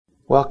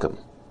Welcome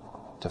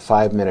to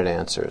 5-Minute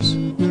Answers.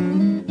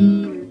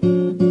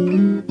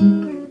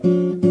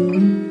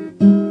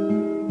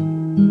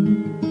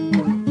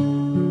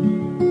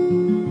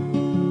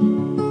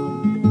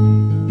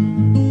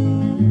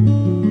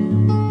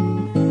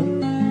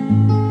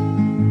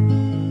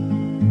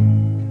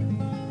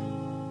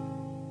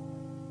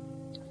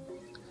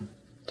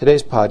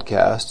 Today's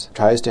podcast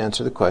tries to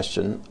answer the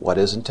question, what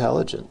is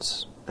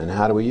intelligence and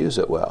how do we use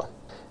it well?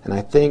 And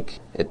I think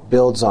it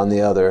builds on the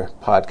other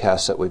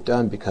podcasts that we've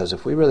done, because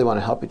if we really want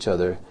to help each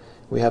other,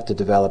 we have to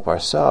develop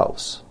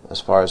ourselves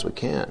as far as we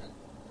can.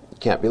 You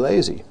can't be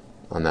lazy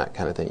on that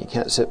kind of thing. You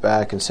can't sit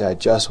back and say, I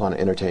just want to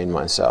entertain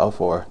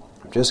myself, or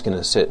I'm just going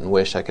to sit and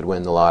wish I could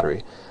win the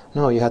lottery.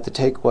 No, you have to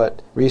take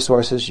what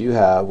resources you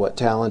have, what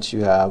talents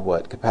you have,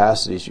 what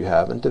capacities you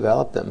have, and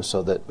develop them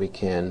so that we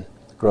can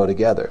grow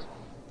together.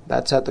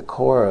 That's at the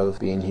core of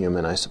being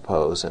human, I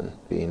suppose, and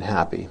being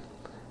happy.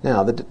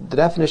 Now, the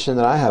definition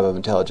that I have of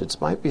intelligence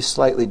might be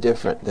slightly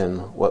different than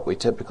what we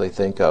typically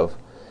think of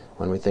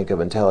when we think of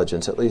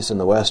intelligence, at least in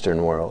the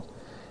Western world.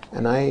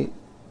 And I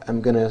am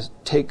going to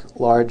take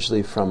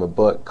largely from a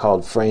book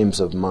called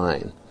Frames of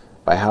Mind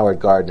by Howard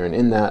Gardner. And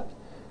in that,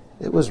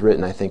 it was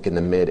written, I think, in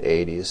the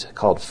mid-'80s,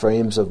 called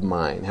Frames of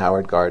Mind,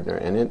 Howard Gardner.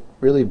 And it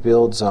really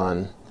builds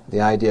on the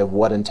idea of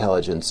what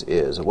intelligence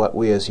is, what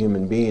we as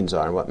human beings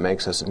are, and what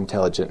makes us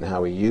intelligent and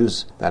how we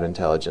use that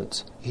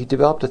intelligence. He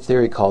developed a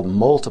theory called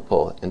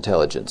multiple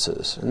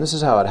intelligences, and this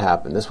is how it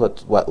happened. This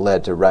is what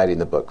led to writing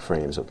the book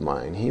Frames of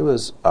Mind. He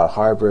was a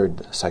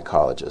Harvard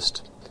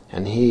psychologist,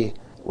 and he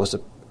was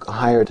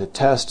hired to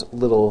test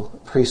little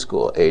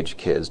preschool-age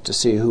kids to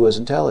see who was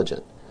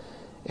intelligent.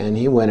 And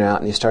he went out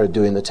and he started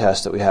doing the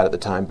tests that we had at the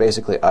time,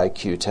 basically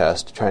IQ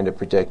test, trying to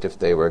predict if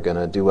they were going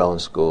to do well in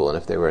school and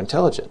if they were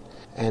intelligent.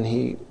 And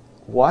he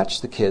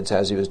watched the kids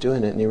as he was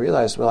doing it, and he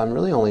realized, well, I'm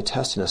really only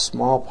testing a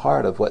small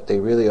part of what they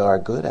really are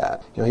good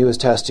at. You know, he was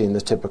testing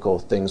the typical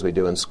things we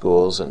do in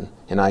schools, and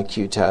in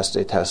IQ tests,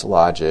 they test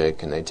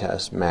logic, and they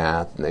test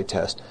math, and they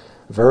test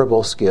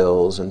verbal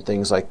skills, and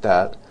things like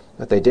that.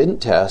 But they didn't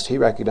test. He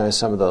recognized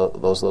some of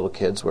those little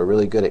kids were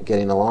really good at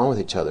getting along with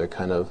each other,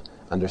 kind of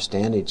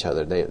understand each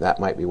other. That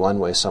might be one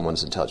way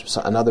someone's intelligent.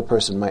 So another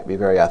person might be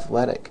very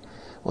athletic.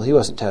 Well, he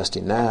wasn't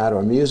testing that,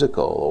 or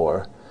musical,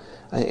 or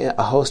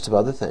a host of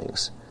other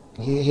things.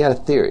 He had a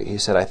theory. He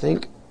said, I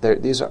think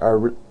these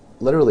are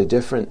literally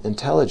different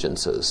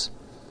intelligences,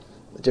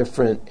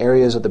 different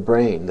areas of the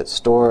brain that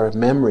store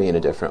memory in a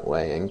different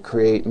way and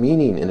create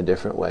meaning in a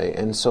different way.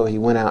 And so he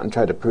went out and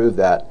tried to prove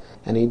that.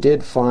 And he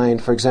did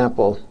find, for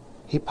example,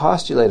 he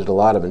postulated a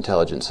lot of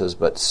intelligences,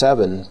 but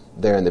 7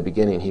 there in the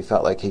beginning he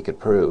felt like he could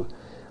prove.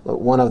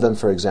 One of them,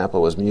 for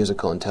example, was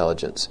musical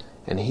intelligence.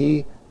 And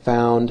he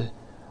found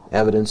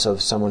evidence of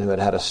someone who had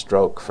had a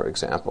stroke, for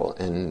example,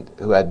 and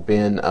who had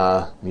been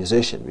a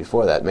musician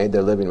before that, made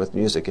their living with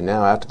music, and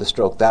now after the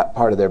stroke that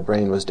part of their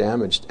brain was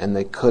damaged and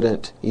they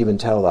couldn't even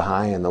tell the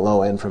high and the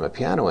low end from a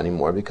piano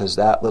anymore because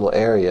that little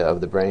area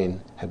of the brain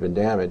had been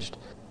damaged.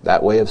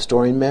 That way of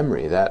storing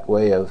memory, that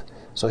way of...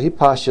 So he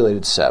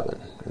postulated 7,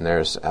 and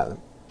there's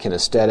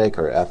kinesthetic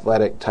or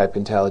athletic type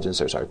intelligence,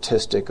 there's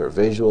artistic or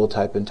visual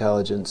type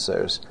intelligence,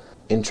 there's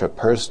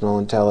intrapersonal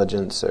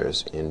intelligence,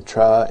 there's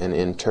intra and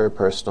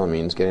interpersonal,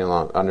 means getting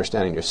along,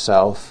 understanding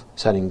yourself,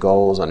 setting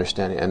goals,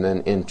 understanding, and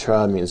then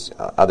intra means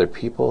other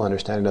people,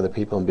 understanding other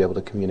people and be able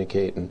to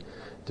communicate and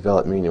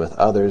develop meaning with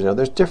others. You know,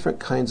 there's different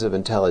kinds of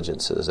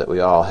intelligences that we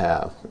all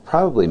have,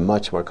 probably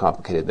much more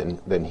complicated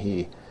than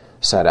he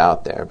set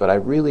out there, but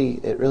it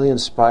really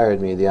inspired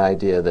me, the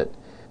idea that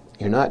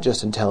you're not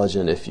just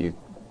intelligent if you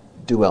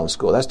do well in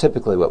school. That's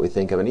typically what we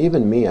think of. And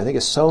even me, I think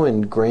it's so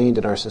ingrained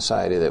in our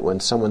society that when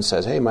someone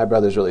says, hey, my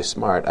brother's really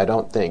smart, I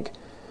don't think,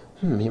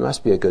 he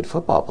must be a good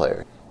football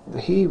player.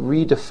 He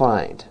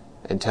redefined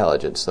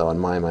intelligence, though, in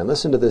my mind.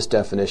 Listen to this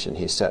definition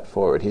he set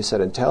forward. He said,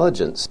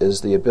 intelligence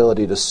is the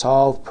ability to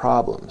solve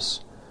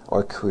problems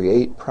or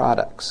create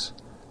products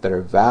that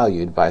are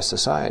valued by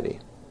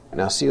society.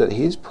 Now see that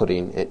he's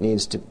putting,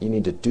 you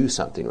need to do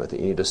something with it.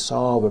 You need to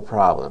solve a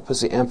problem. It puts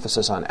the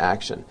emphasis on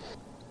action.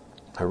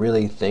 I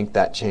really think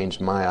that changed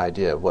my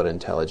idea of what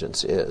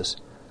intelligence is.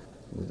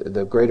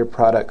 The greater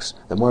products,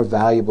 the more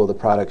valuable the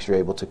products you're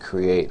able to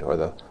create or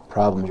the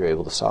problems you're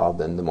able to solve,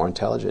 then the more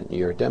intelligent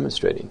you're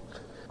demonstrating.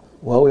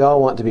 Well, we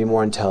all want to be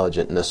more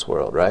intelligent in this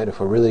world, right? If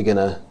we're really going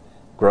to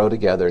grow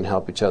together and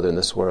help each other in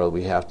this world,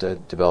 we have to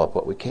develop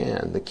what we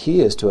can. The key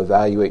is to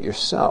evaluate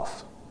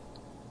yourself.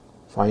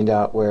 Find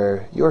out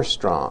where you're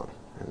strong,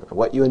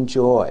 what you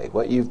enjoy,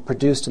 what you've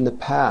produced in the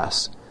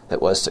past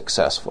that was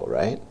successful,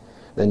 right?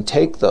 Then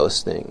take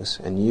those things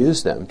and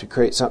use them to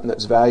create something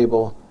that's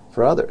valuable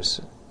for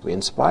others. We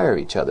inspire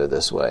each other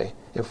this way.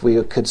 If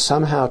we could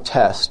somehow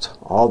test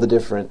all the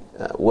different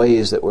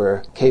ways that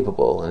we're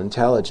capable and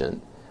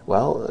intelligent,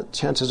 well,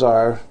 chances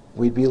are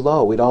we'd be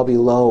low. We'd all be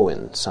low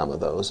in some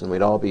of those, and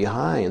we'd all be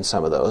high in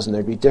some of those, and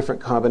there'd be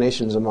different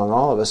combinations among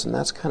all of us, and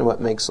that's kind of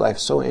what makes life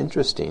so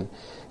interesting,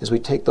 is we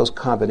take those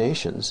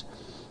combinations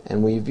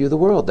and we view the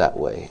world that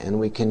way, and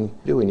we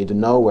need to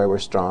know where we're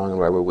strong and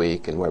where we're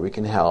weak and where we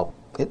can help.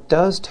 it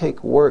does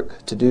take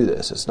work to do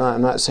this.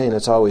 I'm not saying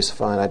it's always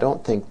fun. I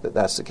don't think that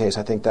that's the case.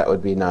 I think that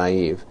would be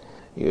naive.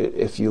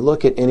 If you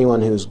look at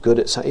anyone who's good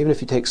at something, even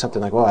if you take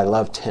something like, I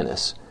love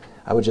tennis.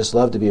 I would just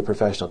love to be a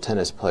professional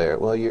tennis player.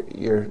 Well,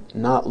 you're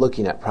not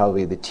looking at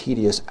probably the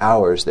tedious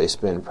hours they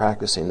spend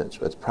practicing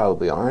that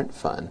probably aren't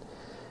fun.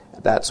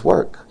 That's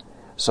work.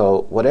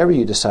 So whatever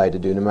you decide to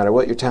do, no matter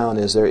what your talent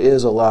is, there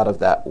is a lot of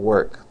that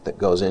work that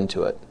goes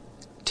into it.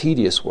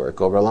 Tedious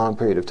work over a long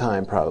period of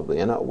time probably.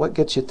 And what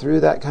gets you through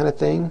that kind of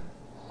thing?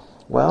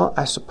 Well,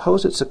 I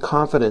suppose it's a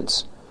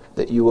confidence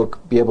that you will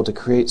be able to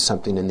create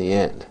something in the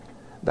end.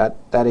 That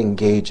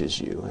engages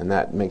you, and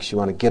that makes you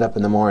want to get up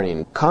in the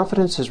morning.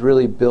 Confidence is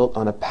really built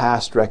on a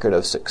past record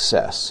of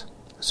success.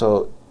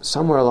 So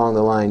somewhere along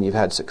the line you've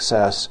had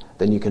success,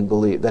 then you can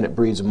believe, then it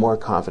breeds more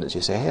confidence.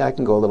 You say, hey, I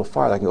can go a little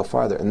farther, I can go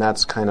farther. And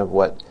that's kind of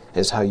what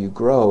is how you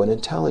grow in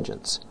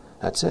intelligence.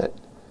 That's it.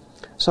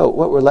 So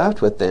what we're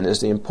left with then is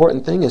the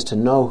important thing is to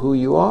know who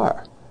you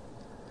are.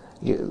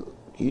 You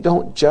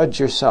don't judge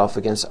yourself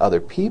against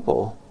other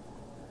people.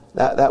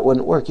 That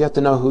wouldn't work. You have to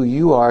know who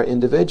you are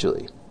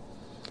individually.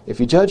 If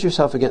you judge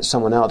yourself against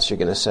someone else, you're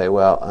going to say,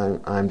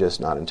 well, I'm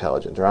just not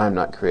intelligent, or I'm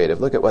not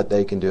creative. Look at what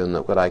they can do and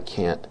look what I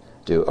can't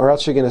do. Or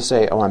else you're going to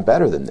say, oh, I'm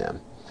better than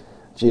them.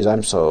 Geez,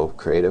 I'm so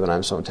creative and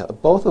I'm so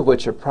intelligent. Both of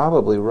which are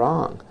probably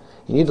wrong.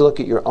 You need to look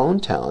at your own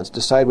talents,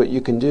 decide what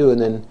you can do, and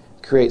then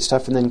create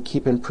stuff, and then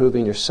keep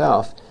improving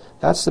yourself.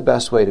 That's the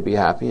best way to be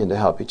happy and to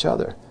help each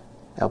other.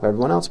 Help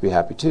everyone else be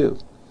happy too.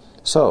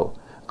 So,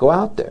 go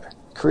out there,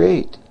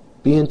 create,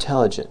 be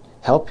intelligent,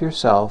 help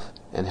yourself,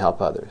 and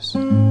help others.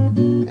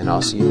 And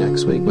I'll see you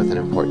next week with an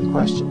important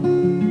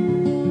question.